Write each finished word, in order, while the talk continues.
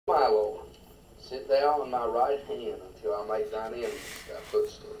My Lord, sit thou on my right hand until I make thine enemies thy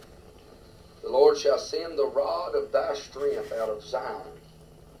footstool. The Lord shall send the rod of thy strength out of Zion.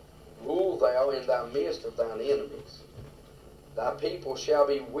 Rule thou in thy midst of thine enemies. Thy people shall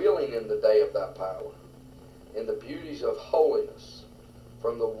be willing in the day of thy power, in the beauties of holiness.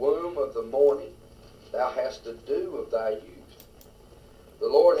 From the womb of the morning thou hast the dew of thy youth. The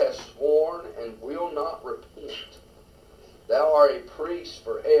Lord hath sworn and will not repent. Thou art a priest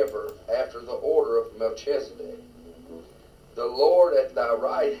forever after the order of Melchizedek. The Lord at thy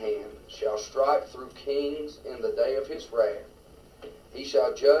right hand shall strike through kings in the day of his wrath. He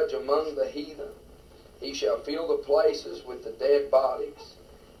shall judge among the heathen. He shall fill the places with the dead bodies.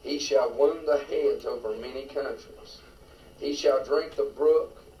 He shall wound the heads over many countries. He shall drink the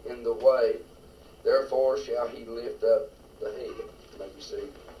brook in the way. Therefore shall he lift up the head. Let me see.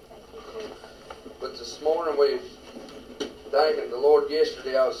 But this morning we thanking the Lord.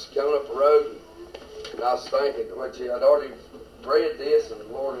 Yesterday I was coming up the road and I was thinking, which I'd already read this, and the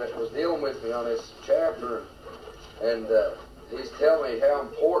Lord was dealing with me on this chapter, and He's telling me how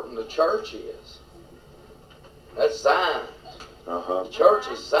important the church is. That's Zion. The church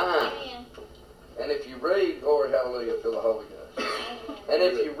is Zion. And if you read, glory, hallelujah, feel the Holy Ghost. And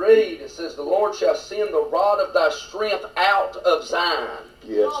if you read, it says, the Lord shall send the rod of thy strength out of Zion.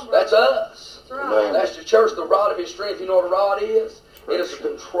 Yes. That's us. Right. That's the church, the rod of his strength. You know what a rod is? It is to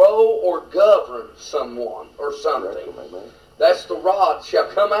control or govern someone or something. That's the rod shall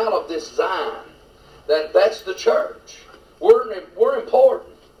come out of this Zion. That's the church. We're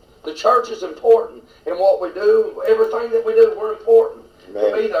important. The church is important. And what we do, everything that we do, we're important. To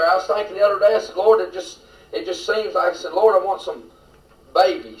be there. I was thinking the other day, I said, Lord, it just seems like, I said, Lord, I want some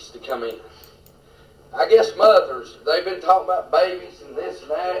babies to come in. I guess mothers, they've been talking about babies and this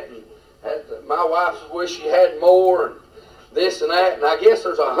and that, and my wife wish she had more, and this and that, and I guess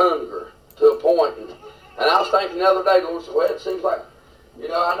there's a hunger to a point. And I was thinking the other day, Lord, well, it seems like,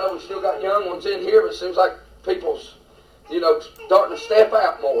 I know we still got young ones in here, but it seems like people's, starting to step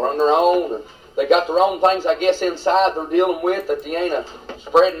out more on their own, and they got their own things, I guess, inside they're dealing with that they ain't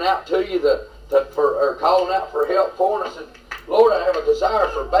spreading out to you or calling out for help for. And I said, Lord, I have a desire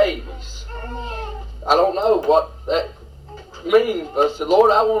for babies. I don't know what that means, but I said,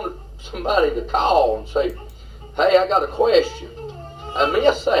 Lord, I wanted somebody to call and say, hey, I got a question. I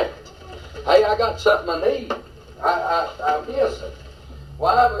miss that. Hey, I got something I need. I miss it.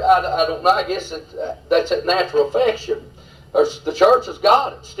 Why? I don't know. I guess that's a natural affection. The church has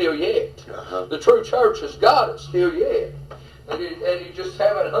got it still yet. The true church has got it still yet. And you just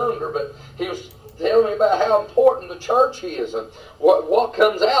have that hunger. But he was telling me about how important the church is and what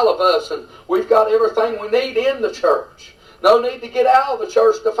comes out of us. And we've got everything we need in the church. No need to get out of the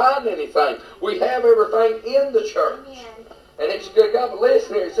church to find anything. We have everything in the church. And he's got to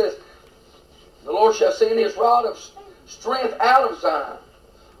listen here. He says, the Lord shall send his rod of strength out of Zion.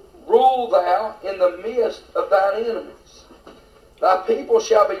 Rule thou in the midst of thine enemies. Thy people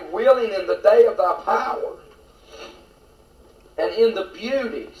shall be willing in the day of thy power. And in the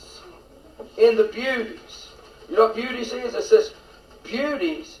beauties. In the beauties. You know what beauties is? It says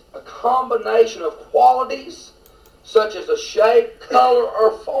beauties, a combination of qualities such as a shape, color,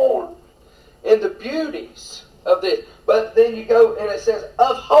 or form. In the beauties of this. But then you go and it says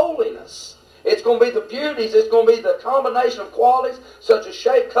of holiness. It's going to be the beauties. It's going to be the combination of qualities such as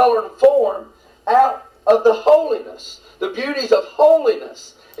shape, color, and form out of the holiness. The beauties of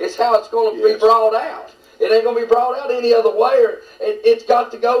holiness is how it's going to be brought out. It ain't going to be brought out any other way. It's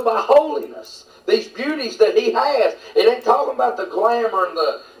got to go by holiness. These beauties that he has. It ain't talking about the glamour and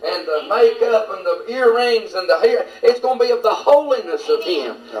the makeup and the earrings and the hair. It's going to be of the holiness of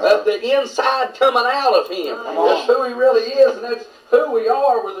him. Of the inside coming out of him. That's who he really is, and that's who we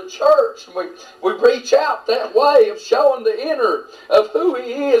are. We're the church. We reach out that way of showing the inner of who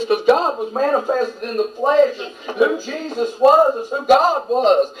he is, because God was manifested in the flesh, and who Jesus was is who God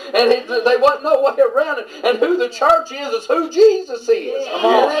was, and they wasn't no way around it. And who the church is who Jesus is.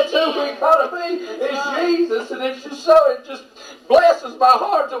 And that's who we gotta be, is Jesus. And it's just so, it just blesses my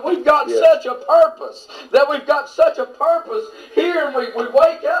heart that we've got such a purpose, here, and we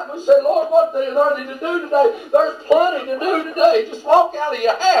wake up and we say, Lord, what are they to do today? There's plenty to do today. Just walk out of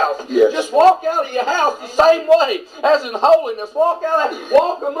your house. Just walk out of your house the same way as in holiness. Walk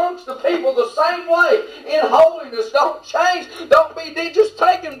amongst the people the same way in holiness. Don't change. Don't be, just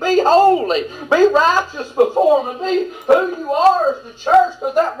take and be holy. Be righteous before Him and be who you are as the church,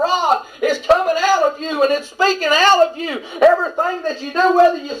 because that rod is coming out of you and it's speaking out of you. Everything that you do,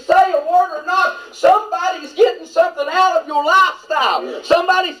 whether you say a word or not, somebody's getting something out of your lifestyle.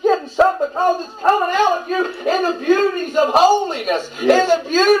 Somebody's getting something because it's coming out of you in the beauties of holiness, in the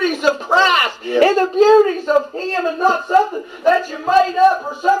beauties of Christ, Yes. in the beauties of Him, and not something that you made up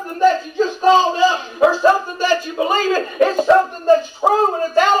or something that you just thought up or something that you believe in. It's something that's true and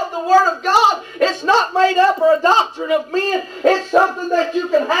it's out of the Word of God. It's not made up or a doctrine of men. It's something that you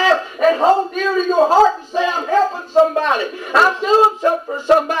can have and hold dear to your heart and say, I'm helping somebody. I'm doing something for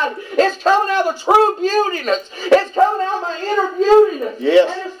somebody. It's coming out of the true beautiness. It's coming out of my inner beautiness. Yes.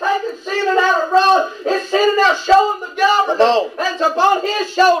 And it's taking sending out a rod. It's sending out showing the government. And it's upon His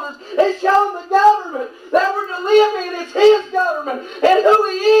shoulders. It's showing the government that we're to live in. It's His government and who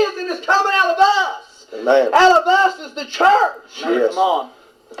He is, and it's coming out of us. Amen. Out of us is the church. Yes. Come on.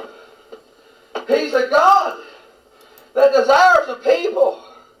 He's a God that desires a people.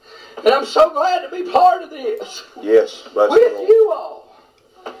 And I'm so glad to be part of this. Yes. With you all.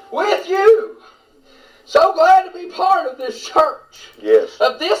 With you. So glad to be part of this church. Yes.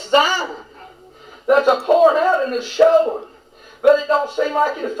 Of this Zion that's a pouring out and is showing. But it don't seem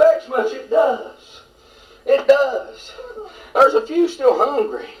like it affects much. It does. It does. There's a few still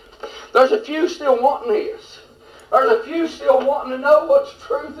hungry. There's a few still wanting this. There's a few still wanting to know what the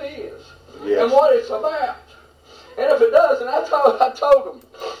truth is. Yes. And what it's about. And if it doesn't, I told them,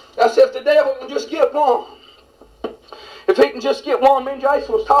 I said, if the devil can just get one, if he can just get one, me and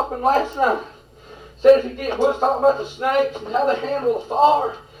Jason was talking last night. Said if he we was talking about the snakes and how they handle the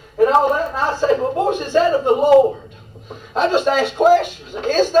fire and all that. And I said, well, boys, is that of the Lord? I just asked questions.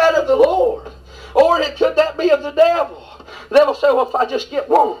 Is that of the Lord? Or could that be of the devil? The devil said, well, if I just get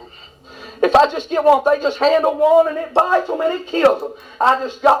one. If I just get one, if they just handle one and it bites them and it kills them. I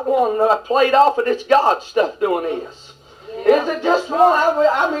just got one and I played off and it's God's stuff doing this. Yeah. Is it just one?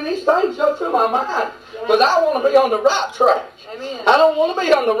 I mean, these things go through my mind. Because I want to be on the right track. Amen. I don't want to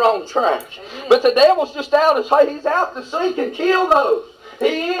be on the wrong track. Amen. But the devil's just out he's out to seek and kill those.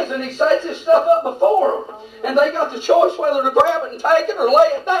 He is, and he sets his stuff up before them. And they got the choice whether to grab it and take it or lay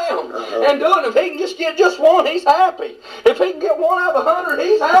it down. And do it. If he can just get just one, he's happy. If he can get one out of 100,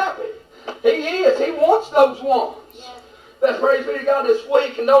 he's happy. He is. He wants those ones. That praise be to God this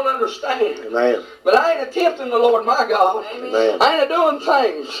week and don't understand. Amen. But I ain't attempting the Lord my God. Amen. I ain't doing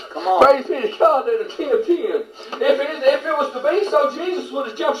things. Come on. Praise be to God that attempt Him. If it was to be so, Jesus would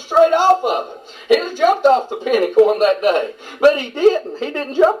have jumped straight off of it. He'd have jumped off the pinnacle on that day. But He didn't. He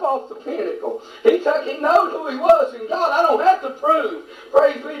didn't jump off the pinnacle. He knowed who He was. And God, I don't have to prove,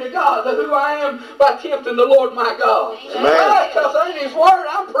 praise be to God, that who I am by tempting the Lord my God. Amen. Because in His Word,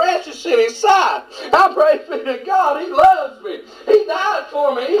 I'm precious in His sight. I praise be to God. He loves me. He died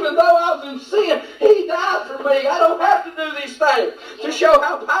for me. Even though I was in sin, He died for me. I don't have to do these things to show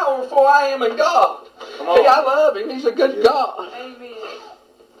how powerful I am in God. Hey, I love Him. He's a good God. Amen.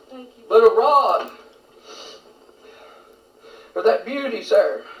 Thank you. But a rod, or that beauty's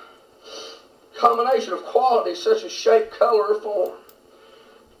there. Combination of qualities such as shape, color, or form.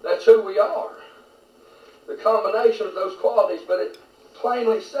 That's who we are. The combination of those qualities, but it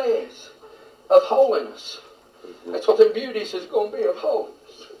plainly says of holiness. That's what the beauty is going to be, of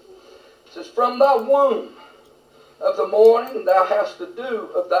holiness. It says, from thy womb of the morning thou hast the dew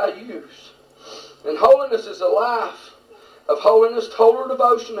of thy use. And holiness is a life of holiness, total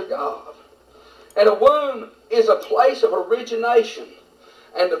devotion to God. And a womb is a place of origination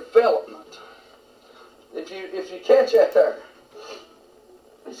and development. If you catch that there,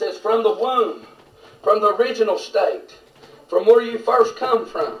 it says from the womb, from the original state, from where you first come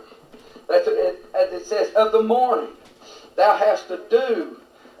from. It says, of the morning, thou hast the dew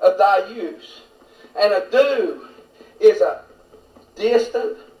of thy use. And a dew is a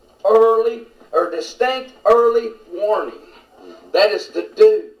distant, early, or distinct early warning. That is the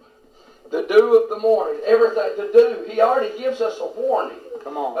dew. The dew of the morning. Everything, the dew. He already gives us a warning.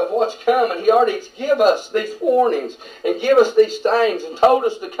 Come on. Of what's coming. He already give us these warnings and give us these things and told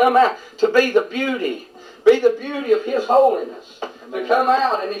us to come out to be the beauty. Be the beauty of His holiness. To come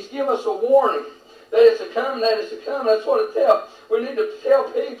out, and He's give us a warning that it's a coming, that it's a coming. That's what it tells. We need to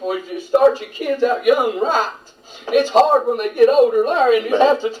tell people, if you start your kids out young right, it's hard when they get older, Larry, and you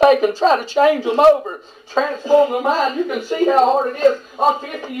have to take and try to change them over, transform their mind. You can see how hard it is on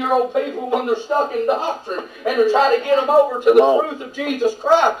 50-year-old people when they're stuck in doctrine and they're trying to get them over to the truth of Jesus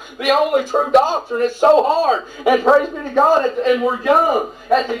Christ, the only true doctrine. It's so hard. And praise be to God, and we're young.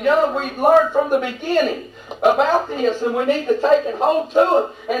 At the young, we learned from the beginning about this, and we need to take and hold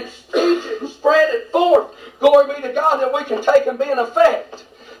to it and teach it and spread it forth. Glory be to God, that we can take and be an effect.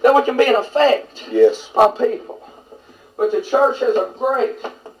 That we can be an effect on people. But the church has a great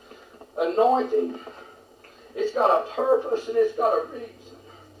anointing. It's got a purpose and it's got a reason.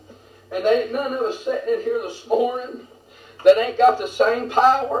 And there ain't none of us sitting in here this morning that ain't got the same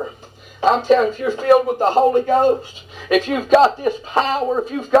power. I'm telling you, if you're filled with the Holy Ghost, if you've got this power, if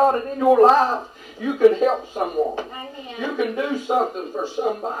you've got it in your life, you can help someone. Amen. You can do something for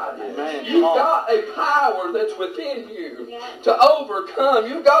somebody. Amen. You've got a power that's within you Yeah. to overcome.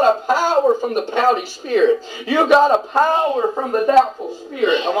 You've got a power from the pouty spirit. You've got a power from the doubtful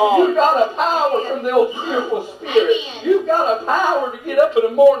spirit. Come on. You've got a power from the old fearful spirit. You've got a power to get up in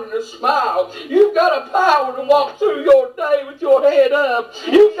the morning and smile. You've got a power to walk through your day with your head up.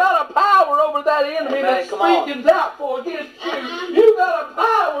 You've got a power over that enemy Amen. that's Come on. speaking doubtful against you. You've got a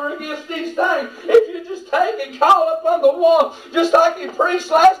power against these things. If you just take and call upon the one, just like you preached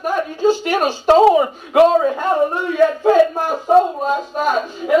last night, you just in a storm. Glory, hallelujah, it fed my soul last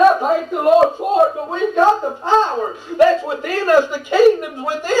night. And I thank the Lord for it. But we've got the power that's within us. The kingdom's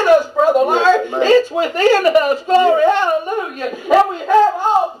within us, Brother Larry. Yes, amen. It's within us. Glory, hallelujah. And we have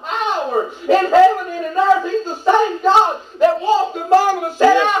all power in heaven and in earth. He's the same God that walked among them and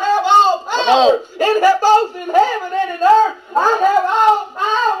said, Yes. I have all power both in heaven and in earth. I have all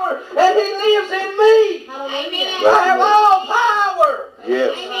power, and He lives in me. Amen. I have all power.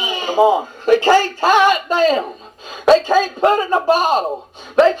 Yes. Amen. Come on. They can't tie it down. They can't put it in a bottle.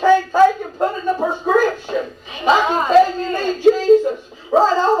 They can't take and put it in a prescription. I can tell you need Jesus.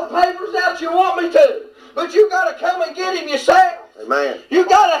 Write all the papers out you want me to. But you got to come and get Him yourself. Amen. You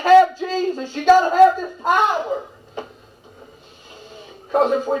got to have Jesus. You got to have this power.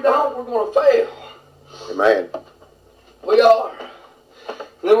 Because if we don't, we're going to fail. Amen. We are. And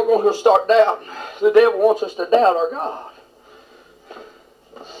then we're going to start doubting. The devil wants us to doubt our God.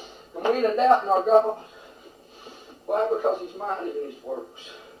 And we ain't doubting our God. Why? Because He's mighty in His works.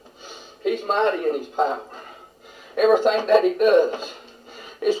 He's mighty in His power. Everything that He does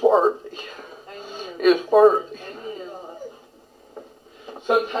is worthy. Amen. Is worthy. Amen.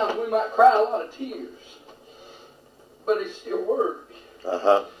 Sometimes we might cry a lot of tears, but it's still worthy.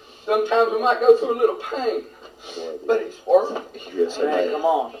 Uh-huh. Sometimes we might go through a little pain, but it's worthy. Yes, Amen. amen. Come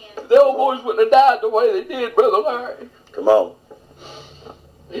on. The old boys wouldn't have died the way they did, Brother Larry. Come on.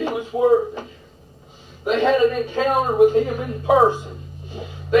 He was worthy. They had an encounter with Him in person.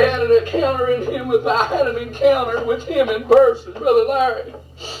 They had an encounter in Him with. I had an encounter with Him in person, Brother Larry.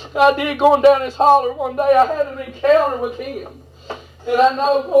 I did going down this holler one day. I had an encounter with Him. And I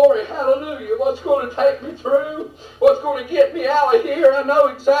know, glory, hallelujah, what's going to take me through, what's going to get me out of here, I know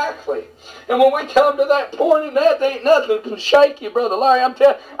exactly. And when we come to that point in that, there ain't nothing that can shake you, Brother Larry. I'm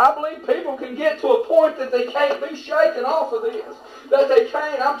telling you, I believe people can get to a point that they can't be shaken off of this. That they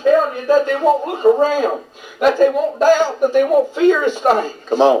can't, I'm telling you, that they won't look around. That they won't doubt, that they won't fear this thing.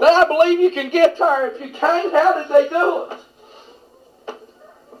 Come on. That I believe you can get there. If you can't, how did they do it?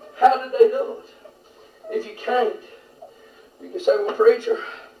 How did they do it? If you can't, you can say, well, preacher,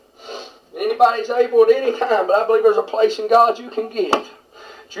 anybody's able at any time, but I believe there's a place in God you can get.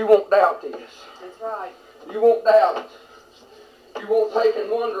 But you won't doubt this. That's right. You won't doubt it. You won't take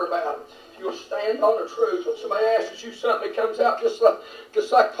and wonder about it. You'll stand on the truth. When somebody asks you something, it comes out just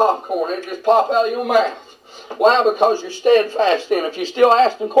like popcorn. It just pop out of your mouth. Why? Because you're steadfast in it. If you're still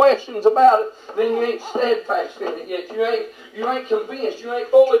asking questions about it, then you ain't steadfast in it yet. You ain't convinced. You ain't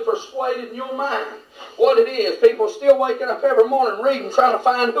fully persuaded in your mind what it is. People still waking up every morning reading, trying to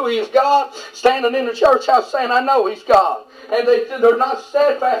find who He is God, standing in the church house saying, I know He's God. And they're not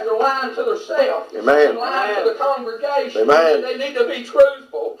steadfast. They're lying to themselves. Amen. And lying to the congregation. Amen. They need to be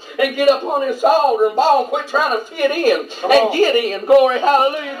truthful and get up on this altar and bawl and quit trying to fit in and get in. Glory,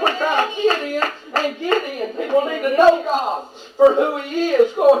 hallelujah. Quit trying to fit in and get in. People need to know God for who He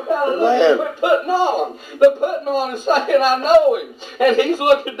is. Glory, hallelujah. Amen. Quit putting on. The putting on is saying, I know Him. And He's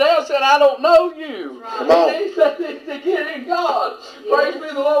looking down saying, I don't know you. Come on. And they need to get in God. Praise be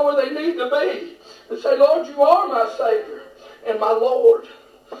the Lord where they need to be. And say, Lord, you are my Savior and my Lord.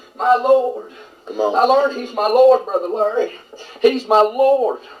 My Lord. Come on. I learned He's my Lord, Brother Larry. He's my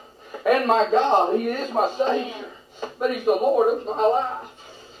Lord and my God. He is my Savior. But He's the Lord of my life.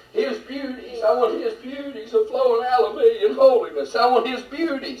 His beauties. I want His beauties of flowing out of me in holiness. I want His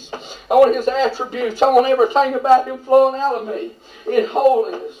beauties. I want His attributes. I want everything about Him flowing out of me in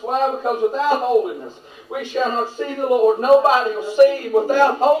holiness. Why? Because without holiness, we shall not see the Lord. Nobody will see Him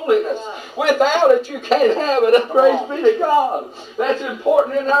without holiness. Without it, you can't have it. Praise be to God. That's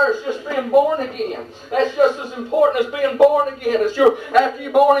important in there. It's just being born again. That's just as important as being born again. After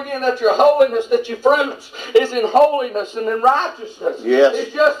you're born again, that's your holiness, that your fruits is in holiness and in righteousness. Yes.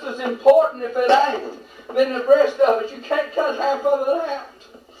 It's just as important if it ain't than the rest of it. You can't cut half of it out.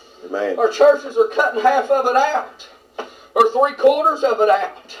 Amen. Our churches are cutting half of it out. Or 3/4 of it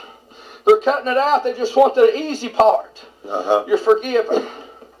out. They're cutting it out. They just want the easy part. Uh-huh. You're forgiven.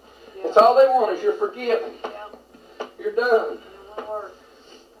 That's all they want is you're forgiven. Yeah. You're done. It won't work.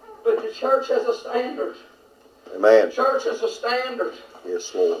 But the church has a standard. Amen. The church has a standard.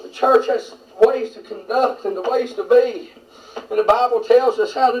 Yes, Lord. The church has ways to conduct and the ways to be. And the Bible tells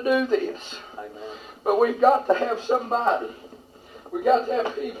us how to do this. Amen. But we've got to have somebody. We've got to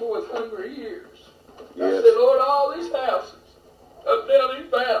have people with hungry ears. Yes. I said, Lord, all these houses, up down these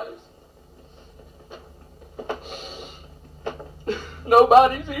valleys,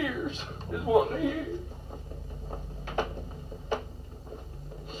 nobody's ears is wanting to hear.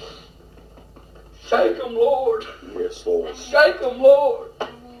 Shake them, Lord. Yes, Lord. Shake them, Lord.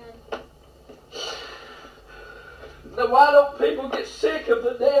 Now, why don't people get sick of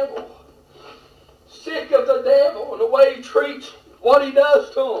the devil? Sick of the devil and the way he treats what he does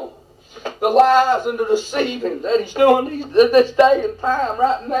to them. The lies and the deceiving that he's doing this day and time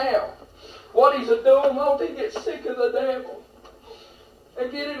right now. What he's doing, won't he get sick of the devil?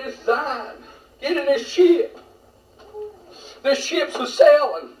 And get in his sign. Get in his ship. The ship's a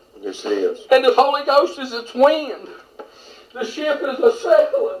sailing. Yes, it is. And the Holy Ghost is its wind. The ship is a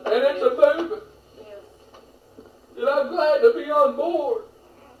sailing and it's a moving. And I'm glad to be on board.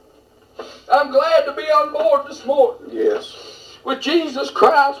 I'm glad to be on board this morning. Yes. With Jesus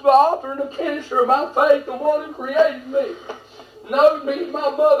Christ, the author and the finisher of my faith, the one who created me, knowed me in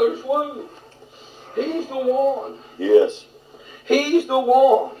my mother's womb. He's the one. Yes. He's the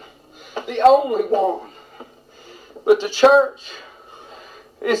one. The only one. But the church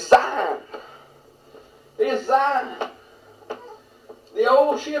is Zion. It's Zion. The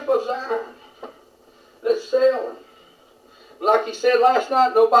old ship of Zion that's sailing. Like he said last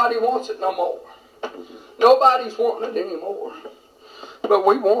night, nobody wants it no more. Nobody's wanting it anymore. But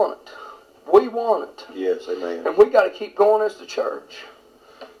we want it. We want it. Yes, amen. And we got to keep going as the church.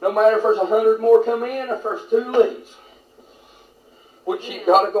 No matter if there's 100 more come in or if there's 2 leaves. We keep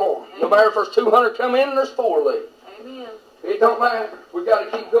got to going. No matter if there's 200 come in and there's 4 leave. Amen. It don't matter. We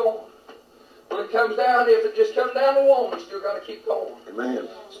got to keep going. When it comes down, if it just comes down to one, we still got to keep going. Amen.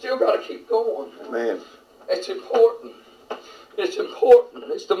 Still got to keep going. Amen. It's important. It's important.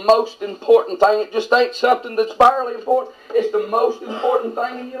 It's the most important thing. It just ain't something that's barely important. It's the most important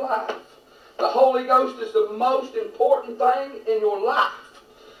thing in your life. The Holy Ghost is the most important thing in your life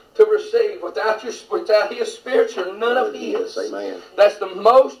to receive. Without His Spirit, you're none of His. Yes, amen. That's the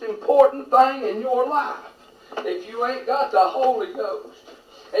most important thing in your life. If you ain't got the Holy Ghost,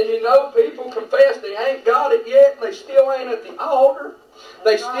 and you know people confess they ain't got it yet, and they still ain't at the altar,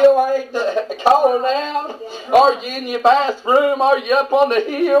 they still ain't calling out. Are you in your bathroom? Are you up on the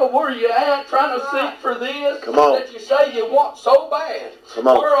hill? Where you at trying to seek for this? Come on. That you say you want so bad. Come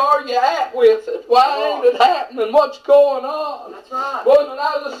on. Where are you at with it? Why ain't it happening? What's going on? That's right. Well, when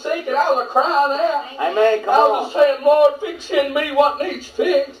I was seeking, I was crying out. Amen. Come I on. was saying, Lord, fix in me what needs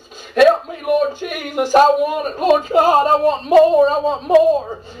fixed. Help me, Lord Jesus. I want it. Lord God, I want more. I want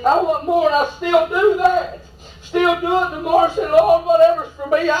more. I want more, and I still do that. Still do it. The more I say, Lord, whatever's for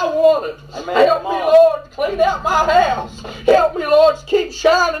me, I want it. Amen. Help me, Lord, to clean out my house. Help me, Lord, to keep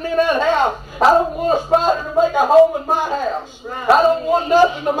shining in that house. I don't want a spider to make a home in my house. I don't want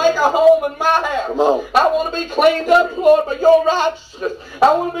nothing to make a home in my house. Come on. I want to be cleaned up, Lord, by your righteousness.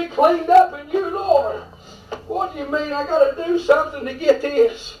 I want to be cleaned up in you, Lord. What do you mean I got to do something to get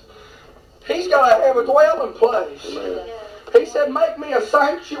this? He's got to have a dwelling place. Amen. He said, make me a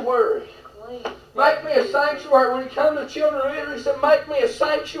sanctuary. Make me a sanctuary. When he came to the children of Israel, he said, make me a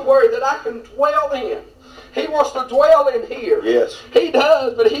sanctuary that I can dwell in. He wants to dwell in here. Yes. He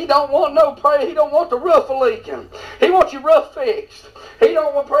does, but he don't want no praise. He don't want the roof leaking. He wants your roof fixed. He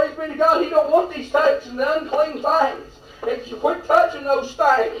don't want, praise be to God, he don't want these touching and the unclean things. If you quit touching those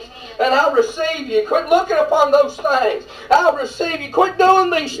things, and I'll receive you. Quit looking upon those things. I'll receive you. Quit doing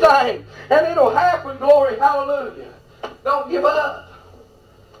these things, and it'll happen. Glory, hallelujah. Don't give up.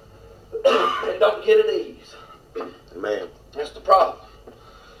 And don't get at ease. Amen. That's the problem.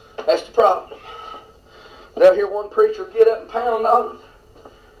 That's the problem. They'll hear one preacher get up and pound on it.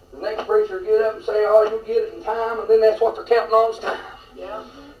 The next preacher get up and say, oh, you'll get it in time, and then that's what they're counting on is time. Yeah.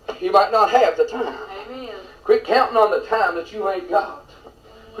 You might not have the time. Amen. Quit counting on the time that you ain't got.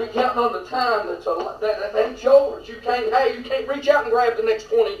 Quit counting on the time that ain't yours. You can't reach out and grab the next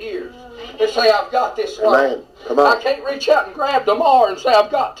 20 years and say, I've got this life. Amen. Come on. I can't reach out and grab tomorrow and say, I've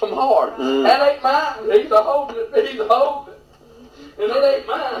got tomorrow. Mm. That ain't mine. He's a holding it. He's a holding it. And it ain't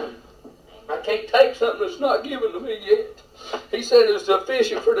mine. I can't take something that's not given to me yet. He said it's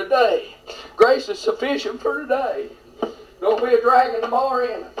sufficient for today. Grace is sufficient for today. Don't be a dragging tomorrow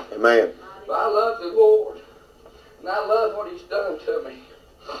in it. Amen. But I love the Lord. And I love what He's done to me.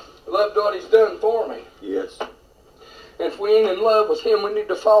 I love what He's done for me. Yes. And if we ain't in love with Him, we need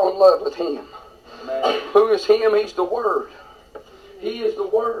to fall in love with Him. Amen. Who is Him? He's the Word. He is the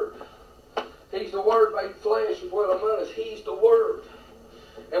Word. He's the Word made flesh and dwelt among us. He's the Word.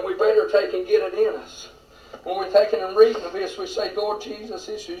 And we better take and get it in us. When we're taking and reading this, we say, Lord Jesus,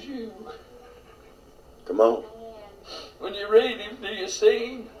 this is you. Come on. When you read Him, do you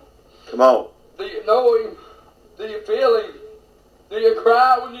see Him? Come on. Do you know Him? Do you feel Him? Do you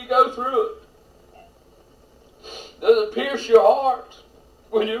cry when you go through it? Does it pierce your heart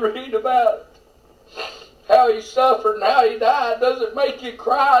when you read about it? How He suffered and how He died. Does it make you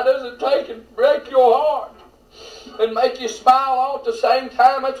cry? Does it take and break your heart? And make you smile all at the same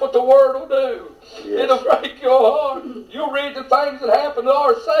time? That's what the Word will do. Yes. It'll break your heart. You'll read the things that happened to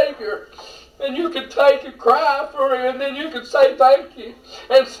our Savior. And you can take and cry for Him, and then you can say thank you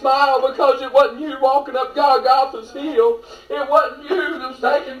and smile because it wasn't you walking up Golgotha's hill. It wasn't you that was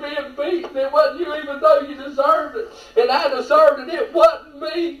taking being beaten. It wasn't you even though you deserved it. And I deserved it. It wasn't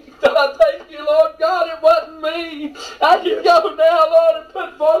me. I thank you, Lord God, it wasn't me. I can go now, Lord, and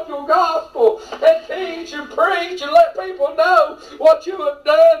put forth your gospel and teach and preach and let people know what you have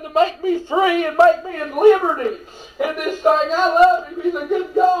done to make me free and make me in liberty. And this thing, I love Him. He's a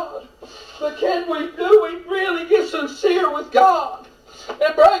good God. But do we really get sincere with God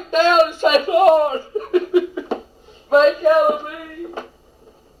and break down and say, Lord, make out of me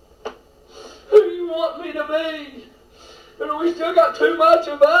who you want me to be? And we still got too much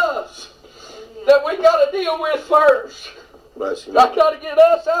of us that we got to deal with first. Bless you. I got to get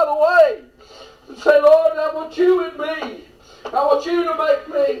us out of the way and say, Lord, I want you in me. I want you to make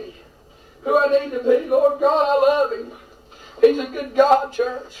me who I need to be. Lord God, I love Him. He's a good God,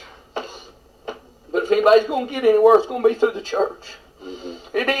 church. But if anybody's going to get anywhere, it's going to be through the church.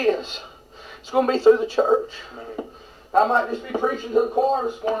 Mm-hmm. It is. It's going to be through the church. Mm-hmm. I might just be preaching to the choir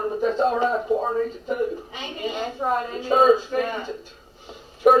this morning, but that's all right. The choir needs it too. Amen. That's right. Amen. The church needs it.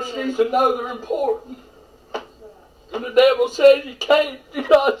 Church needs to know they're important. And the devil says you can't.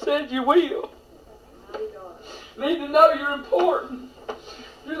 God says you will. You need to know you're important.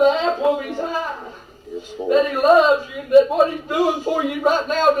 You're the apple of His eye. That He loves you, and that what He's doing for you right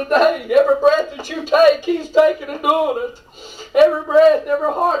now today, every breath that you take, He's taking and doing it. Every breath,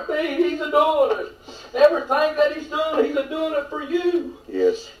 every heartbeat, He's doing it. Everything that He's doing, He's doing it for you.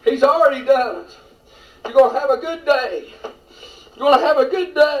 Yes. He's already done it. You're going to have a good day. You're going to have a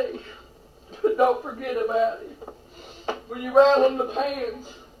good day. But don't forget about Him. When you're rattling the pans,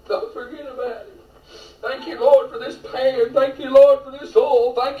 don't forget about Him. Thank you, Lord, for this pan. Thank you, Lord, for this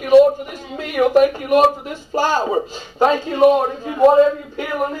oil. Thank you, Lord, for this meal. Thank you, Lord, for this flour. Thank you, Lord, if you whatever you're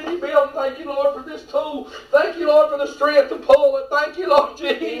peeling any building. Thank you, Lord, for this tool. Thank you, Lord, for the strength to pull it. Thank you, Lord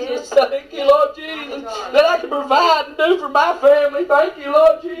Jesus. Thank you, Lord Jesus, that I can provide and do for my family. Thank you,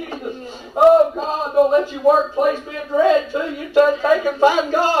 Lord Jesus. Oh, God, don't let your workplace be a dread to you. Take and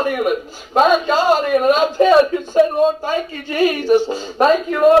find God in it. Find God in it. I'm telling you, say, Lord, thank you, Jesus. Thank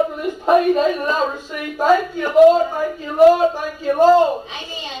you, Lord, for this payday that I received. Thank you, Lord. Thank you, Lord. Thank you, Lord.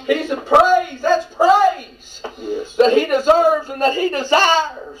 Amen. He's a praise. That's praise. Yes. That He deserves and that He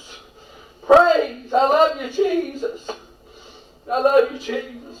desires. Praise. I love you, Jesus. I love you,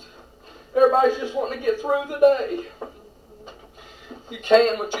 Jesus. Everybody's just wanting to get through the day. You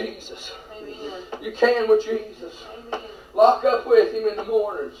can with Jesus. Amen. You can with Jesus. Amen. Lock up with Him in the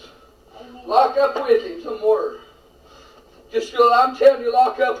mornings. Amen. Lock up with Him some word. Just feel, I'm telling you,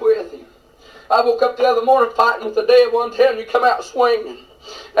 lock up with Him. I woke up the other morning fighting with the devil. I'm telling you, come out swinging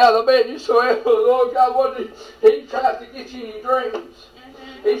out of the bed. You say, Lord God, what did He tries to get you in your dreams.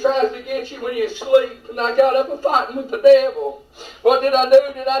 He tries to get you when you sleep. And I got up and fighting with the devil. What did I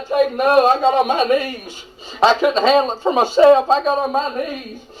do? Did I take? No, I got on my knees. I couldn't handle it for myself. I got on my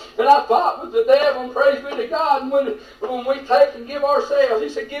knees. And I fought with the devil, and praise be to God. And when we take and give ourselves, He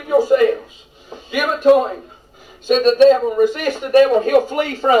said, give yourselves. Give it to Him. He said, the devil, resist the devil, and he'll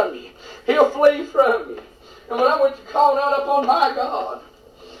flee from you. He'll flee from you. And when I went to call out upon my God,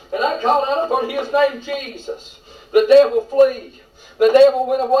 and I called out upon His name, Jesus, the devil flee. The devil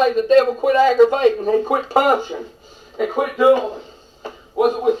went away. The devil quit aggravating and quit punching and quit doing.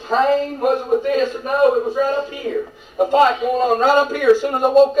 Was it with pain? Was it with this? Or no, it was right up here. A fight going on right up here as soon as I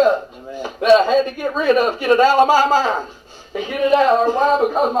woke up. Amen. That I had to get rid of, get it out of my mind. And get it out. Or why?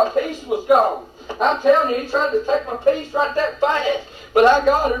 Because my peace was gone. I'm telling you, He tried to take my peace right that fast. But I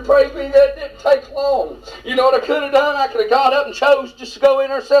got it, praise me, that it didn't take long. You know what I could have done? I could have got up and chose just to go in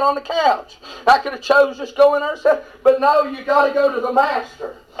there and sit on the couch. I could have chose just to go in there and sit. But no, you got to go to the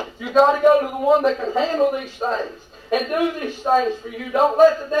Master. You got to go to the one that can handle these things and do these things for you. Don't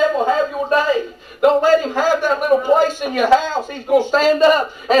let the devil have your day. Don't let him have that little place in your house. He's going to stand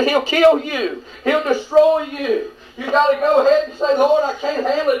up and he'll kill you. He'll destroy you. You got to go ahead and say, Lord, I can't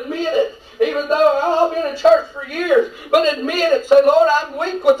handle it. Admit it. Even though I've been in church for years, but admit it. Say, Lord, I'm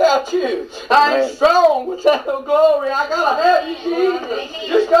weak without you. I ain't strong without your glory. I got to have you, Jesus.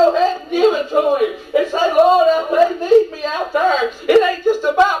 Just go ahead and give it to him. And say, Lord, they need me out there. It ain't just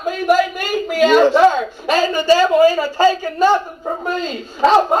about me. They need me out there. And the devil ain't taking nothing from me.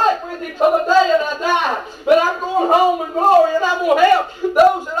 I'll fight with him till the day that I die. But I'm going home in glory, and I'm going to help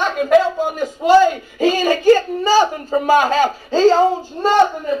those that I can help on this way. He ain't getting nothing from my house. He owns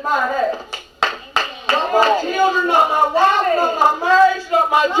nothing at my house. Not my children, not my wife, not my marriage, not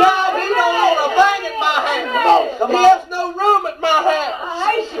my job. He don't own a thing at my house. He has no room at my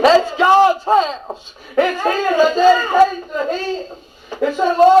house. That's God's house. It's His. I dedicate it to Him. And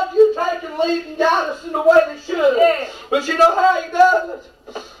say, Lord, you take and lead and guide us in the way they should. But you know how He does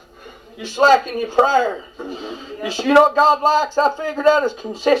it? You slacken your prayer. You know what God likes? I figured out is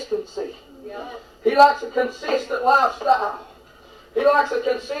consistency. He likes a consistent lifestyle. He likes a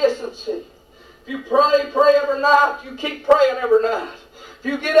consistency. If you pray every night, you keep praying every night. If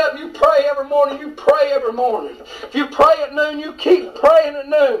you get up, you pray every morning, you pray every morning. If you pray at noon, you keep praying at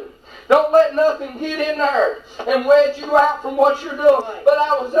noon. Don't let nothing get in there and wedge you out from what you're doing. But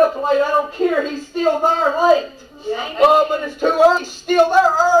I was up late. I don't care. He's still there late. Oh, but it's too early. He's still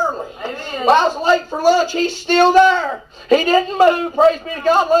there early. Amen. If I was late for lunch, he's still there. He didn't move. Praise be to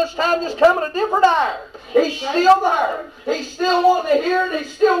God. Lunchtime just coming a different hour. He's still there. He's still wanting to hear it.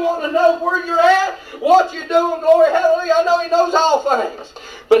 He's still wanting to know where you're at, what you're doing. Glory, hallelujah. I know He knows all things.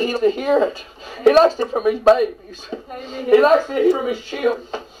 But He likes to hear it. He likes it from His babies. He likes to hear it from His children.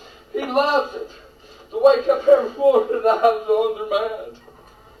 He loves it. To wake up every morning that I was undermined.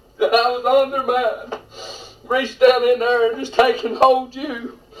 That I was undermined. Reach down in there and just take and hold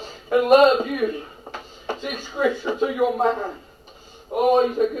you and love you. See Scripture through your mind. Oh,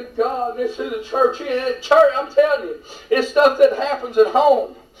 He's a good God. This is the church. Church, I'm telling you, it's stuff that happens at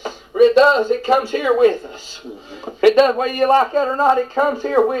home. It does. It comes here with us. It does. Whether you like it or not, it comes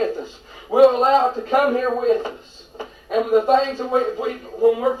here with us. We'll allow it to come here with us. And the things that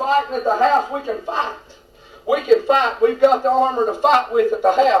when we're fighting at the house, we can fight. We can fight. We've got the armor to fight with at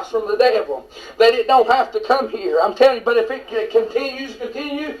the house from the devil. That it don't have to come here. I'm telling you, but if it continues,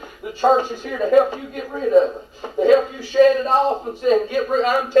 the church is here to help you get rid of it. To help you shed it off and say,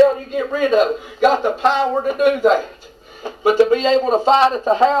 I'm telling you, get rid of it. Got the power to do that. But to be able to fight at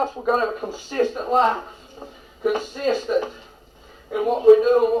the house, we've got to have a consistent life. Consistent in what we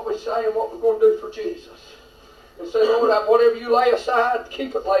do and what we say and what we're going to do for Jesus. And say, Lord, whatever you lay aside,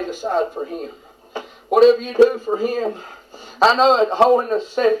 keep it laid aside for Him. Whatever you do for Him. I know that holiness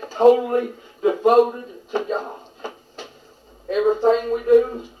said totally devoted to God. Everything we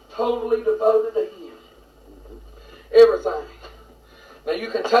do is totally devoted to Him. Everything. Now you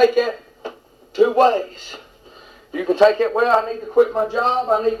can take it two ways. You can take it, well, I need to quit my job.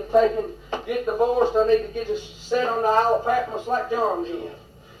 I need to take and get divorced. I need to get just set on the Isle of Patmos like John did.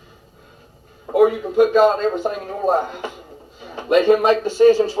 Or you can put God in everything in your life. Let Him make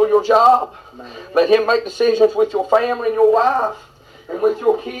decisions for your job. Let Him make decisions with your family and your wife and with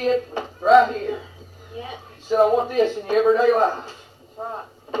your kid right here. He said, I want this in your everyday life.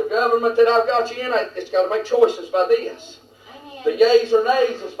 The government that I've got you in, it's got to make choices by this. The yeas or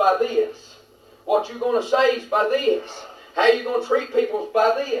nays is by this. What you're going to say is by this. How you're going to treat people is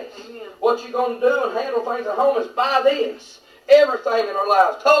by this. What you're going to do and handle things at home is by this. Everything in our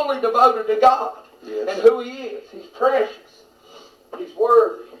lives, totally devoted to God and who He is. He's precious. He's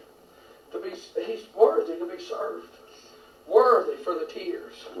worthy to be served. Worthy for the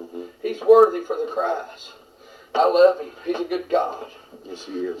tears. He's worthy for the cries. I love Him. He's a good God. Yes,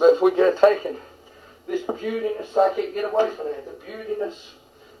 He is. But if we get taken this beautiness, I can't get away from that. The beautiness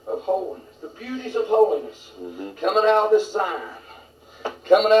of holiness. The beauties of holiness. Coming out of this Zion.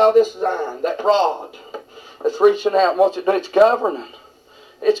 Coming out of this Zion. That rod that's reaching out. And what's it do? It's governing.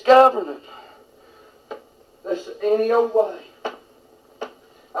 It's governing. That's any old way.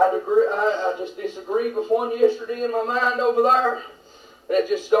 I just disagreed with one yesterday in my mind over there. It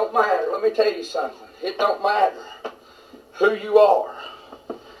just don't matter. Let me tell you something. It don't matter who you are.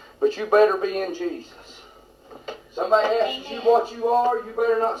 But you better be in Jesus. Somebody asks you what you are, you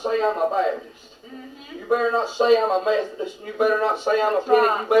better not say I'm a Baptist. You better not say I'm a Methodist. You better not say I'm a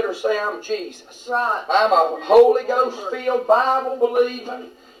Penny. You better say I'm Jesus. I'm a Holy Ghost-filled, Bible-believing,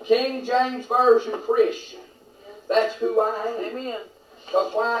 King James Version Christian. That's who I am. Amen.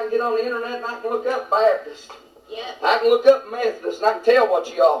 Because why I can get on the internet and I can look up Baptist. I can look up Methodist and I can tell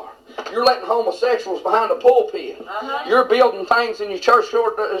what you are. You're letting homosexuals behind the pulpit. You're building things in your church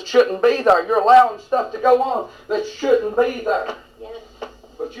that shouldn't be there. You're allowing stuff to go on that shouldn't be there.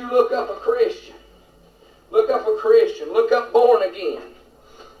 But you look up a Christian. Look up a Christian. Look up born again.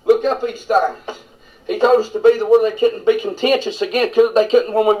 Look up these things. He told us to be the word. They couldn't be contentious again. They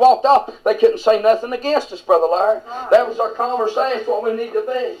couldn't, when we walked off, they couldn't say nothing against us, Brother Larry. That was our conversation. That's what we need to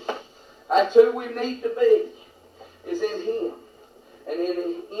be. That's who we need to be, is in Him. And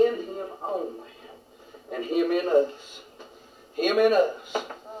in Him only. And Him in us. Him in us.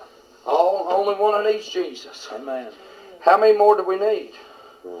 Only one who needs Jesus. Amen. How many more do we need?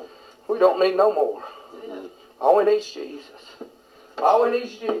 We don't need no more. All we need is Jesus. All we need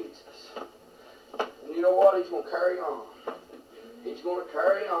is Jesus. And you know what? He's going to carry on. He's going to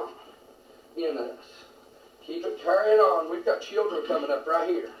carry on in us. Keep it carrying on. We've got children coming up right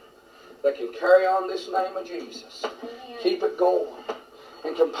here that can carry on this name of Jesus. Keep it going.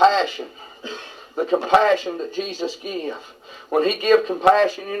 And compassion. The compassion that Jesus gave. When He gave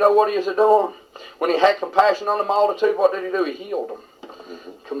compassion, you know what He was doing? When He had compassion on the multitude, what did He do? He healed them.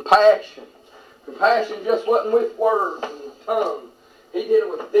 Compassion. Compassion just wasn't with words and tongue. He did it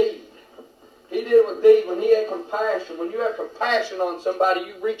with deed. He did it with deed. When He had compassion, when you have compassion on somebody,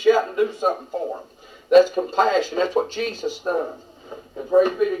 you reach out and do something for them. That's compassion. That's what Jesus done. And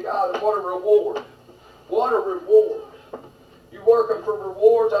praise be to God. And what a reward. What a reward. You working for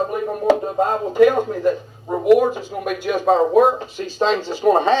rewards. I believe the Bible tells me that rewards is going to be judged by our works. These things that's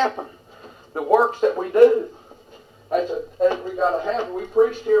going to happen. The works that we do. That's we got to have. We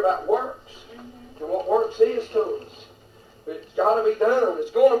preached here about works. And what works is to us. It's got to be done.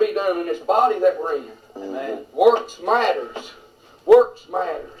 It's going to be done in this body that we're in. Amen. Works matters. Works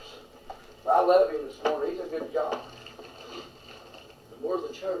matters. I love Him this morning. He's a good God. We're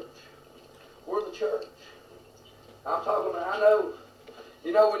the church. We're the church. I'm talking about, I know,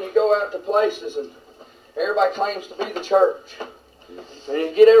 you know when you go out to places and everybody claims to be the church. And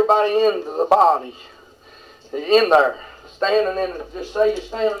you get everybody into the body. In there. Standing in, just say you're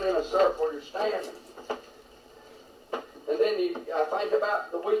standing in a circle, you're standing. And then I think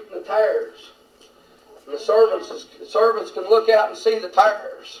about the wheat and the tares. And the servants can look out and see the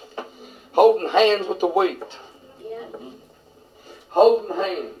tares. Holding hands with the wheat. Yeah. Holding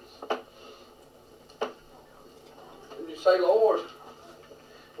hands. And you say, Lord,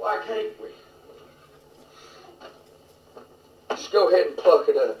 why can't we? Just go ahead and pluck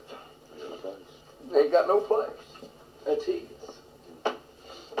it up. Ain't got no place. That's His.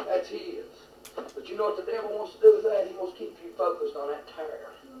 That's His. But you know what the devil wants to do with that? He wants to keep you focused on that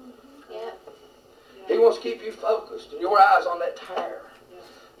tare. Yeah. He wants to keep you focused and your eyes on that tare.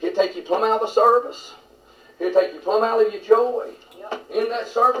 He'll take you plumb out of the service. He'll take you plumb out of your joy. Yep. In that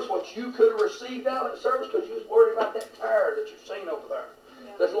service, what you could have received out of that service because you was worried about that tire that you've seen over there.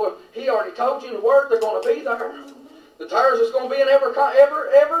 Yeah. That's Lord. He already told you in the Word they're going to be there. The tires is going to be in every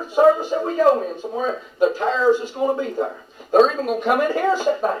service that we go in somewhere. The tires is going to be there. They're even going to come in here and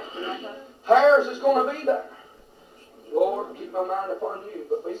sit down. Tires is going to be there. Lord, keep my mind upon you,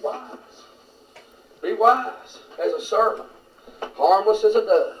 but be wise. Be wise as a serpent, harmless as a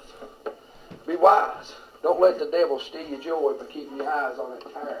dove. Be wise. Don't let the devil steal your joy by keeping your eyes on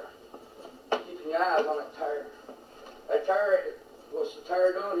that tire. Keeping your eyes on that tire. That tire, what's the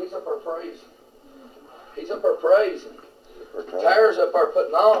tire doing? He's up there praising. He's up there praising. Tire's up there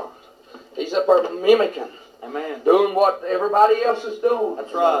putting on. He's up there mimicking. Amen. Doing what everybody else is doing.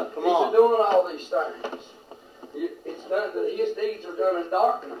 That's right. Come on. He's doing all these things. It's done. His deeds are done in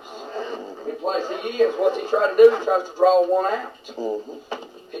darkness. In place He is. What's He try to do? He tries to draw one out.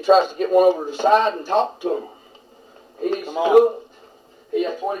 He tries to get one over to the side and talk to them. He needs to do it.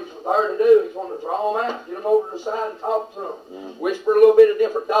 That's what He's there to do. He's wanting to draw them out. Get them over to the side and talk to them. Whisper a little bit of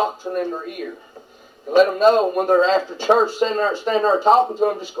different doctrine in their ear. And let them know when they're after church, standing there talking to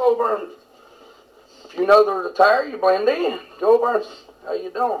them, just go over and, if you know they're the tire, you blend in. Go over and, how you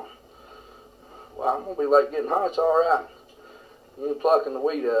doing? Well, I'm going to be late getting home. It's all right. You're plucking the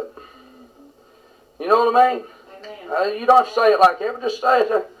weed up. You know what I mean? Amen. You don't have to say it like that, but just say it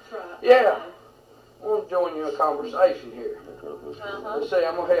there. That's right. Yeah. I want to join you in a conversation here. Let's say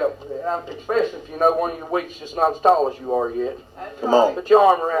I'm going to help. Especially if you know one of your weeks just not as tall as you are yet. That's Come right. on. Put your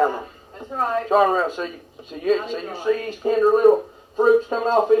arm around them. That's right. Put your arm around them. So you see these tender little fruits coming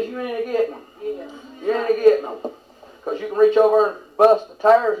off this, you ain't getting them. Yes. You ain't getting them. Because you can reach over and bust the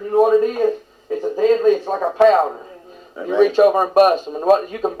tires, and you know what it is? It's a deadly, it's like a powder. You reach over and bust them, and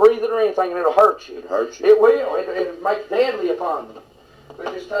you can breathe it or anything, and it'll hurt you. Hurt you. It will. It'll make deadly upon you.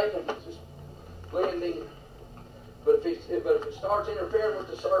 But just take them, just blend in. But if it starts interfering with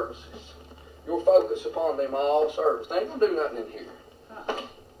the services, your focus upon them all service. They ain't gonna do nothing in here.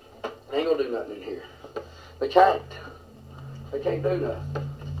 They ain't gonna do nothing in here. They can't. They can't do nothing.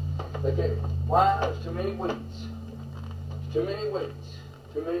 They can't. Why? There's too many weeds. Too many weeds.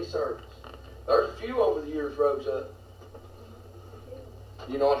 Too many servants. There's a few over the years rose up.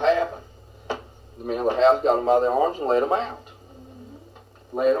 You know what happened? The men of the house got them by their arms and let them out.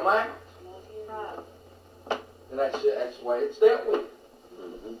 Let them out. And that's the way it's dealt with.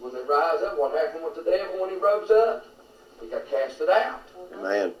 When they rise up, what happened with the devil when he rose up? He got casted out.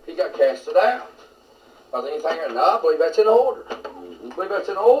 Amen. He got casted out. Are there anything? No, I believe that's in order. I believe that's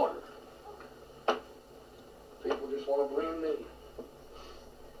in order. People just want to blend in.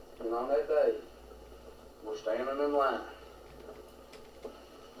 And on that day, we're standing in line.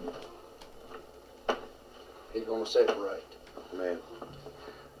 He's going to separate. Amen.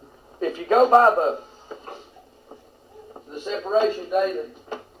 If you go by the separation day that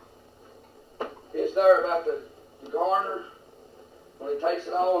is there about the garner, when he takes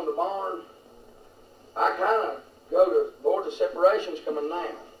it all in the barn, I kind of go to, Lord, the separation's coming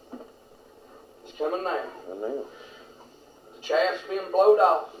now. It's coming now. Amen. The chaff's being blowed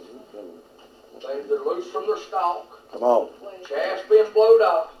off. They're loose from their stalk. Come on. Chaff's being blowed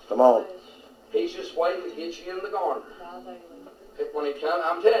off. Come on. He's just waiting to get you in the garner. When he comes,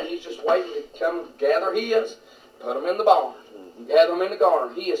 I'm telling you, he's just waiting to come gather his, put them in the barn, gather them in the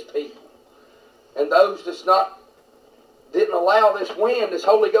garner, his people. And those that's didn't allow this wind, this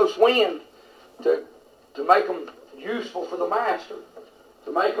Holy Ghost wind, to make them useful for the Master,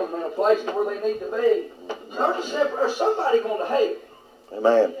 to make them in a place where they need to be. There's somebody going to hell.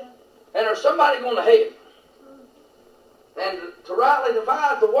 Amen. And there's somebody going to hell. And to rightly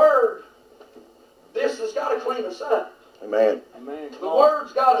divide the Word, this has got to clean us up. Amen. Amen. The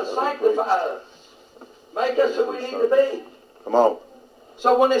Word's got to sanctify us, make us who we need to be. Come on.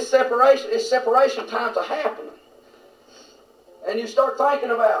 So when this separation times are happening, and you start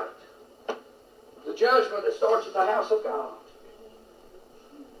thinking about it, the judgment that starts at the house of God.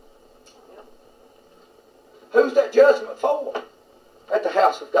 Who's that judgment for? At the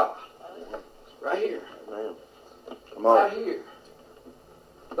house of God. Right here. Amen. Come on. Right here.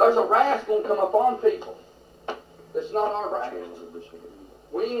 There's a wrath going to come upon people. That's not our wrath.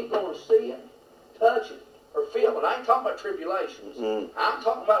 We ain't going to see it, touch it, or feel it. I ain't talking about tribulations. I'm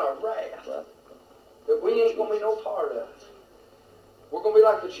talking about our wrath. That we ain't going to be no part of it. We're going to be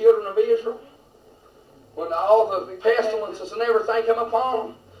like the children of Israel. When all the pestilences and everything come upon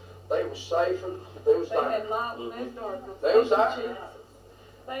them, they were safe and they was there. They was there.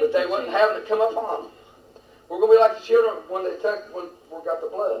 But they wasn't having to come upon them. We're going to be like the children when we got the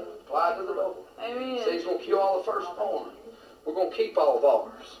blood applied to the door. Amen. See, he's going to kill all the firstborn. We're going to keep all of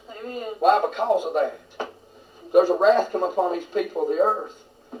ours. Amen. Why? Because of that. There's a wrath come upon these people of the earth,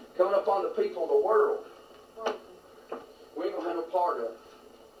 coming upon the people of the world. We ain't going to have no part of it.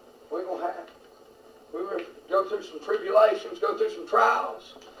 We ain't going to have it. We're going to go through some tribulations, go through some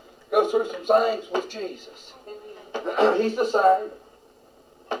trials, go through some things with Jesus. He's the same.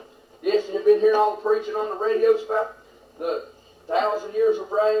 Yes, and you've been hearing all the preaching on the radios about the 1,000 years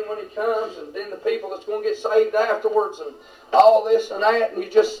of reign when he comes, and then the people that's going to get saved afterwards, and all this and that, and you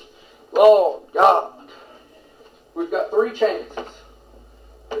just, Lord God, we've got 3 chances,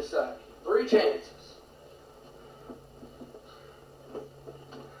 they say. 3 chances.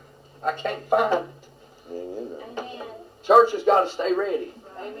 I can't find it. Amen. Church has got to stay ready.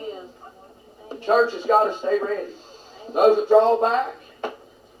 Amen. Church has got to stay ready. Those that draw back,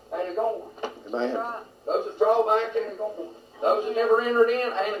 ain't going. Amen. Those that draw back ain't going. Those that never entered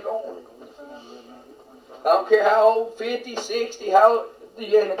in ain't going. I don't care how old, 50, 60, how old,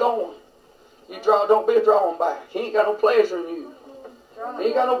 you ain't going. You don't be drawing back. He ain't got no pleasure in you. He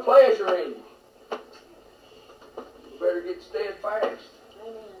ain't got no pleasure in you. You better get steadfast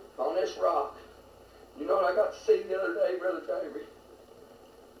on this rock. You know what I got to see the other day, Brother Davey?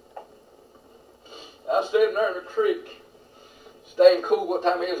 I was standing there in the creek, staying cool what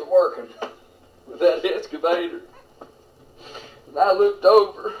time he was working with that excavator. And I looked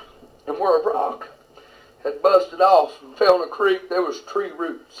over, and where a rock had busted off and fell in the creek, there was tree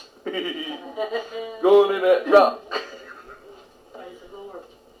roots going in that rock. Praise the Lord.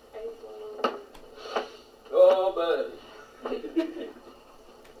 Oh, buddy.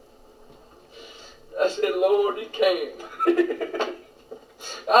 I said, Lord, he came.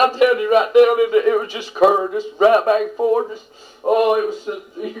 I'm telling you, right down in there, it was just curved, just right back and forth. Just, oh, it was,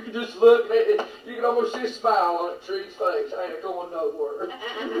 you could just look at it, you could almost see a smile on that tree's face. I ain't going nowhere.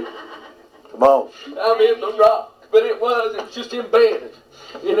 Come on. I'm in the rock, but it was just embedded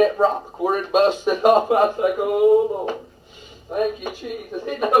in that rock where it busted off. I was like, oh, Lord. Thank you, Jesus.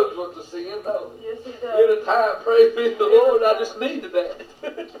 He knows what to sin, though. Yes, he does. In a time, praise be the Lord, I just needed that.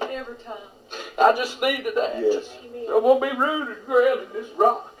 Every time. I just needed that. Yes. I want to be rooted and grounded in this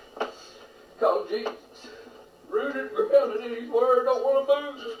rock. Called Jesus. Rooted and grounded in His Word. Don't want to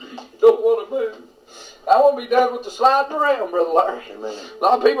move. Don't want to move. I want to be done with the sliding around, Brother Larry. Amen. A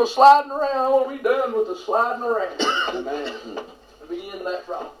lot of people sliding around. I want to be done with the sliding around. Amen. Be in that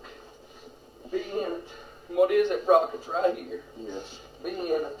rock. Be in it. And what is that rock? It's right here. Yes. Be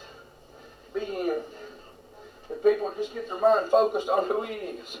in it. Be in it. If people just get their mind focused on who He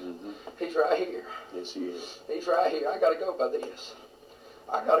is, He's right here. Yes, He is. He's right here. I got to go by this.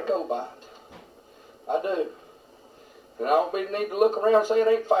 I got to go by it. I do. And I don't need to look around and say it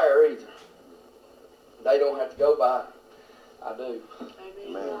ain't fair either. They don't have to go by it. I do.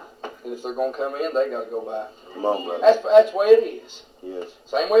 Amen. And if they're going to come in, they got to go by it. Come on, brother. That's the way it is. Yes.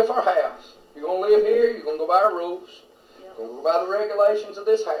 Same way with our house. You're going to live here, you're going to go by our rules. You're going to go by the regulations of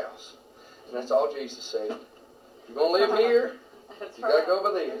this house. And that's all Jesus said. You're going to live here, you got to go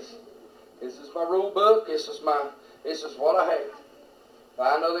by this. This is my rule book. This is what I have.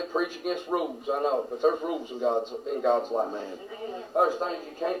 I know they preach against rules, I know, but there's rules in God's life. Man. There's things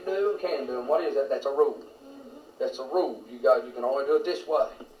you can't do and can do, and what is that? That's a rule. That's a rule. You can only do it this way,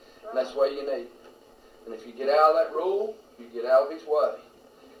 and that's the way you need. And if you get out of that rule, you get out of His way.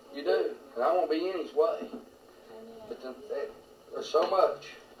 You do, and I won't be in His way. But there's so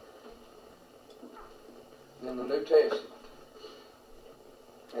much in the New Testament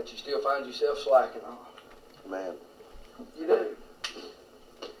that you still find yourself slacking on. Man. You do.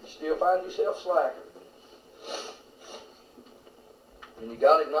 You still find yourself slacking. And you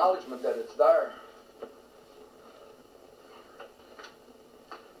got acknowledgement that it's there.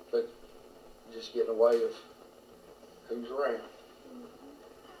 But just get in the way of who's around.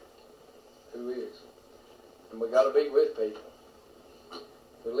 Who is. And we got to be with people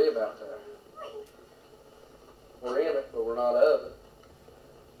who live out there. We're in it, but we're not of it.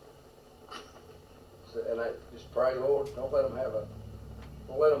 So, and I just pray, Lord, don't let them have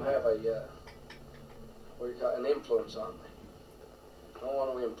an influence on me. I don't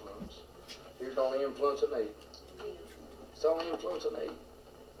want no influence. Here's the only influence I need. It's the only influence I need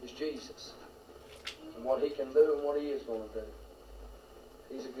is Jesus. And what He can do and what He is going to do.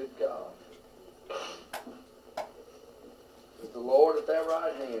 He's a good God. The Lord at thy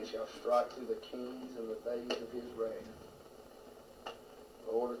right hand shall strike through the kings in the days of His wrath.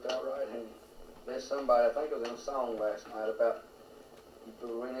 Lord at thy right hand. There's somebody, I think it was in a song last night about you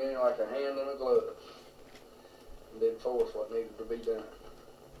went in like a hand in a glove and didn't force what needed to be done.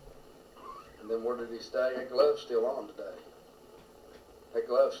 And then where did He stay? That glove's still on today. That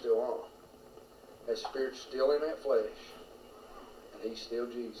glove's still on. That Spirit's still in that flesh. And He's still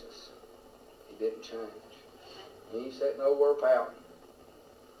Jesus. He didn't change. He ain't sitting nowhere pouting,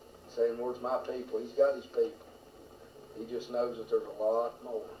 saying, where's my people? He's got His people. He just knows that there's a lot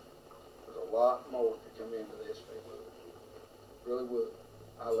more. There's a lot more to come into this, people. Really would.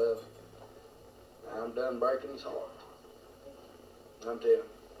 I love Him. I'm done breaking His heart. I'm telling you.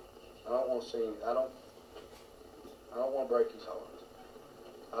 I don't want to see Him. I don't want to break His heart.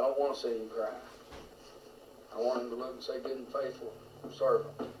 I don't want to see Him cry. I want Him to look and say, good and faithful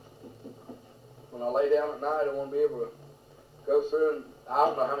servant. When I lay down at night, I want to be able to go through, and I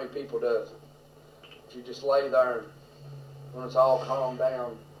don't know how many people does it. If you just lay there and when it's all calmed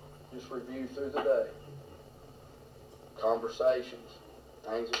down, just review through the day. Conversations,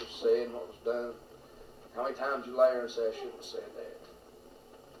 things that were said and what was done. How many times you lay there and say, I shouldn't have said that.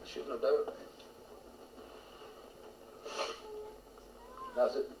 I shouldn't have done that. I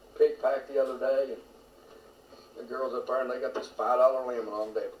was at Pick Pack the other day, and the girls up there, and they got this $5 limit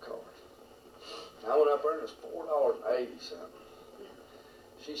on debit cards. I went up there and it was $4.80 something.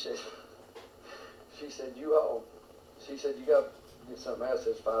 She said, you got to get something else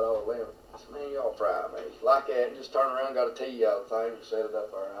that's $5 limit. I said, man, y'all try me. Like that, and just turn around and got a tea out of the thing and set it up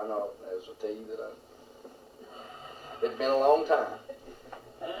there. I know it was a tea it'd been a long time.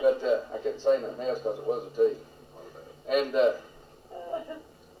 But I couldn't say nothing else because it was a tea. And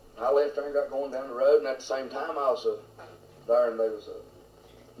I left there and got going down the road, and at the same time I was there, and there was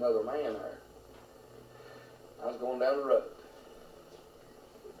another man there. I was going down the road.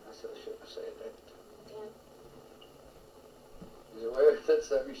 I said, I shouldn't have said that. He said, well, that's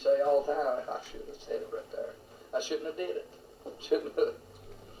something you say all the time. I should have said it right there. I shouldn't have did it. Shouldn't have.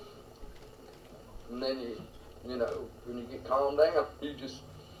 And then you know, when you get calmed down, you just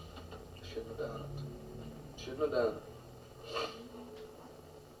shouldn't have done it. Shouldn't have done it.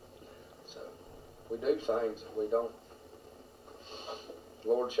 So, we do things that we don't. The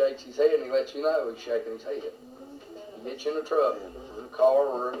Lord shakes His head and He lets you know He's shaking His head. He gets you in a truck, or in a car,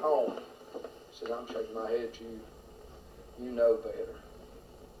 or at home. He says, I'm shaking my head at you. You know better.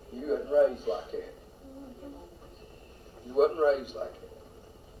 You wasn't raised like that. You wasn't raised like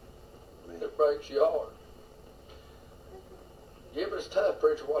that. It breaks your heart. Yeah, but it's tough,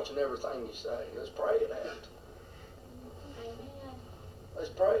 preacher, watching everything you say. Let's pray it out. Amen. Let's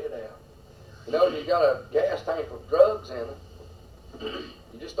pray it out. You know, you got a gas tank with drugs in it.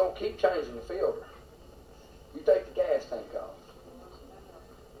 You just don't keep changing the filter. You take the gas tank off.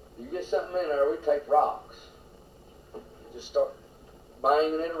 You get something in there, we take rocks. Just start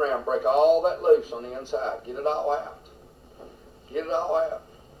banging it around, break all that loose on the inside. Get it all out. Get it all out.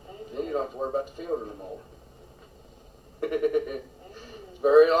 Then you don't have to worry about the filter anymore. It's a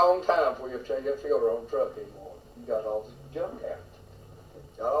very long time before you have to change that filter on the truck anymore. You got all the junk out.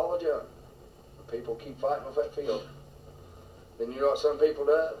 Got all the junk. People keep fighting with that filter. Then you know what some people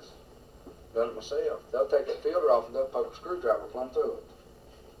does? Done it myself. They'll take that filter off and they'll poke a screwdriver plumb through it.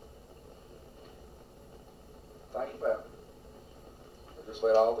 Think about it. They just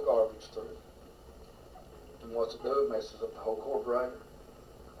let all the garbage through. And what's it do? It messes up the whole carburetor,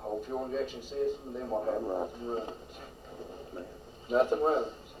 the whole fuel injection system, and then what happens? Nothing runs. Nothing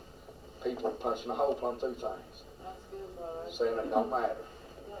runs. People are punching a hole plumb through things. That's good, brother. Saying it don't matter.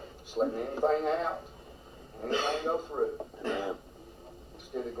 Just letting anything out, anything go through.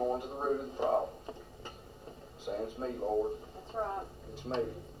 Instead of going to the root of the problem. Saying, it's me, Lord. That's right. It's me.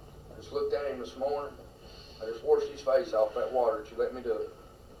 I just looked at him this morning. I just washed his face off that water that you let me do it.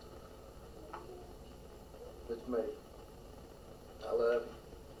 It's me. I love him.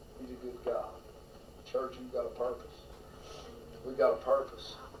 He's a good God. Church, you've got a purpose. We got a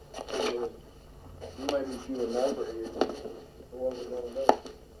purpose. You may be few in number here. What are we going to do?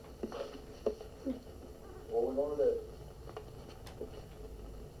 What are we going to do?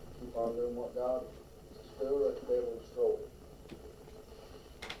 Keep on doing what God is doing, let the devil destroy it.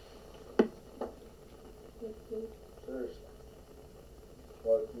 Seriously.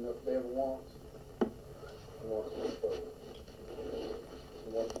 What you know what the devil wants? He wants to destroy it. He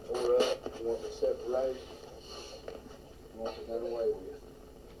wants to tore up. He wants to separate. He wants it done away with.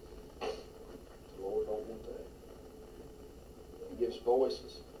 The Lord don't want that. He gives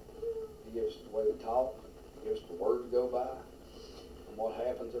voices. He gives the way to talk. He gives the word to go by. And what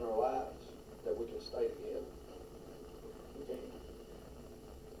happens in our lives that we can stay together. We can.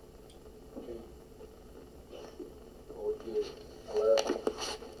 We can. Lord, good. I love him.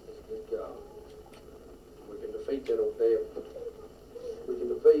 He's a good God. We can defeat that old devil. We can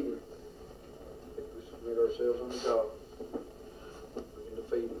defeat him if we submit ourselves unto God. We can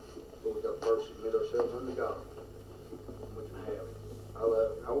defeat him. But we got to first submit ourselves unto God. And we can have him. I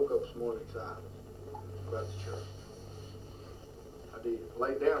love him. I woke up this morning excited about the church. I did.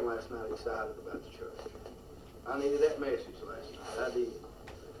 Laid down last night excited about the church. I needed that message last night. I did.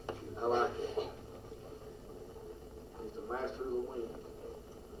 I like it. He's the master of the wind.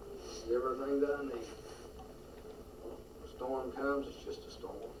 He's everything that I need. When a storm comes, it's just a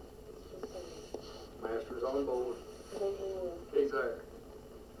storm. Master's on board. He's there.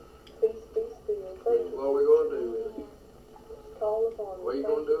 Peace be still. Thank you. What are we going to do with him? Call upon him. What are you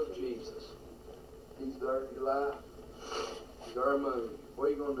going to do with Jesus? He's there in your life. He's there among you. What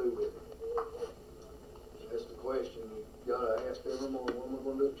are you going to do with him? That's the question you got to ask every morning. What am I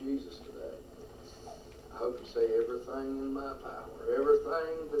going to do with Jesus today? I hope you say everything in my power.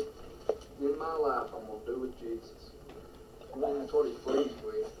 Everything that in my life I'm going to do with Jesus. That's what he's pleased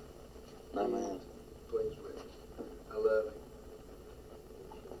with. Amen. Pleased with him. I love him.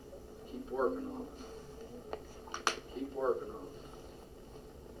 Keep working on it. Keep working on it.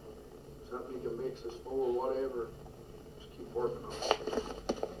 Something you can mix us for, whatever. Just keep working on it.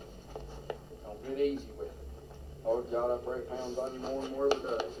 Don't get easy with it. Lord God, I pray it pounds on you more and more every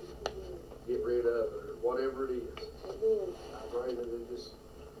day. Get rid of it, or whatever it is. I pray that it just,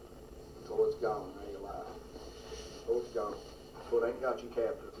 until it's gone out of your life. Until it's gone. So it ain't got you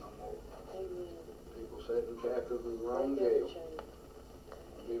captive no more. People setting captive in the wrong jail.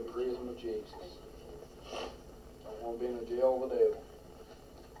 Be in prison with Jesus. Don't want to be in the jail of the devil.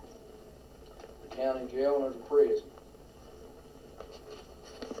 The county jail and there's a prison.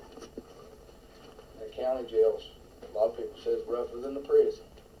 That county jail's, a lot of people say it's rougher than the prison.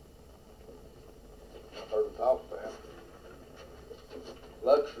 I've heard them talk about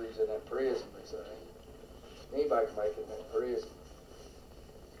luxuries in that prison, they say. Anybody can make it in that prison.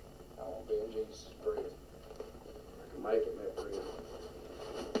 I want to be in Jesus' prison. I can make it in that prison.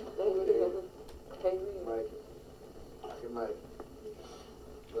 Amen. Make it. I can make it.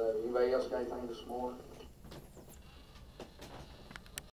 Anybody else got anything this morning?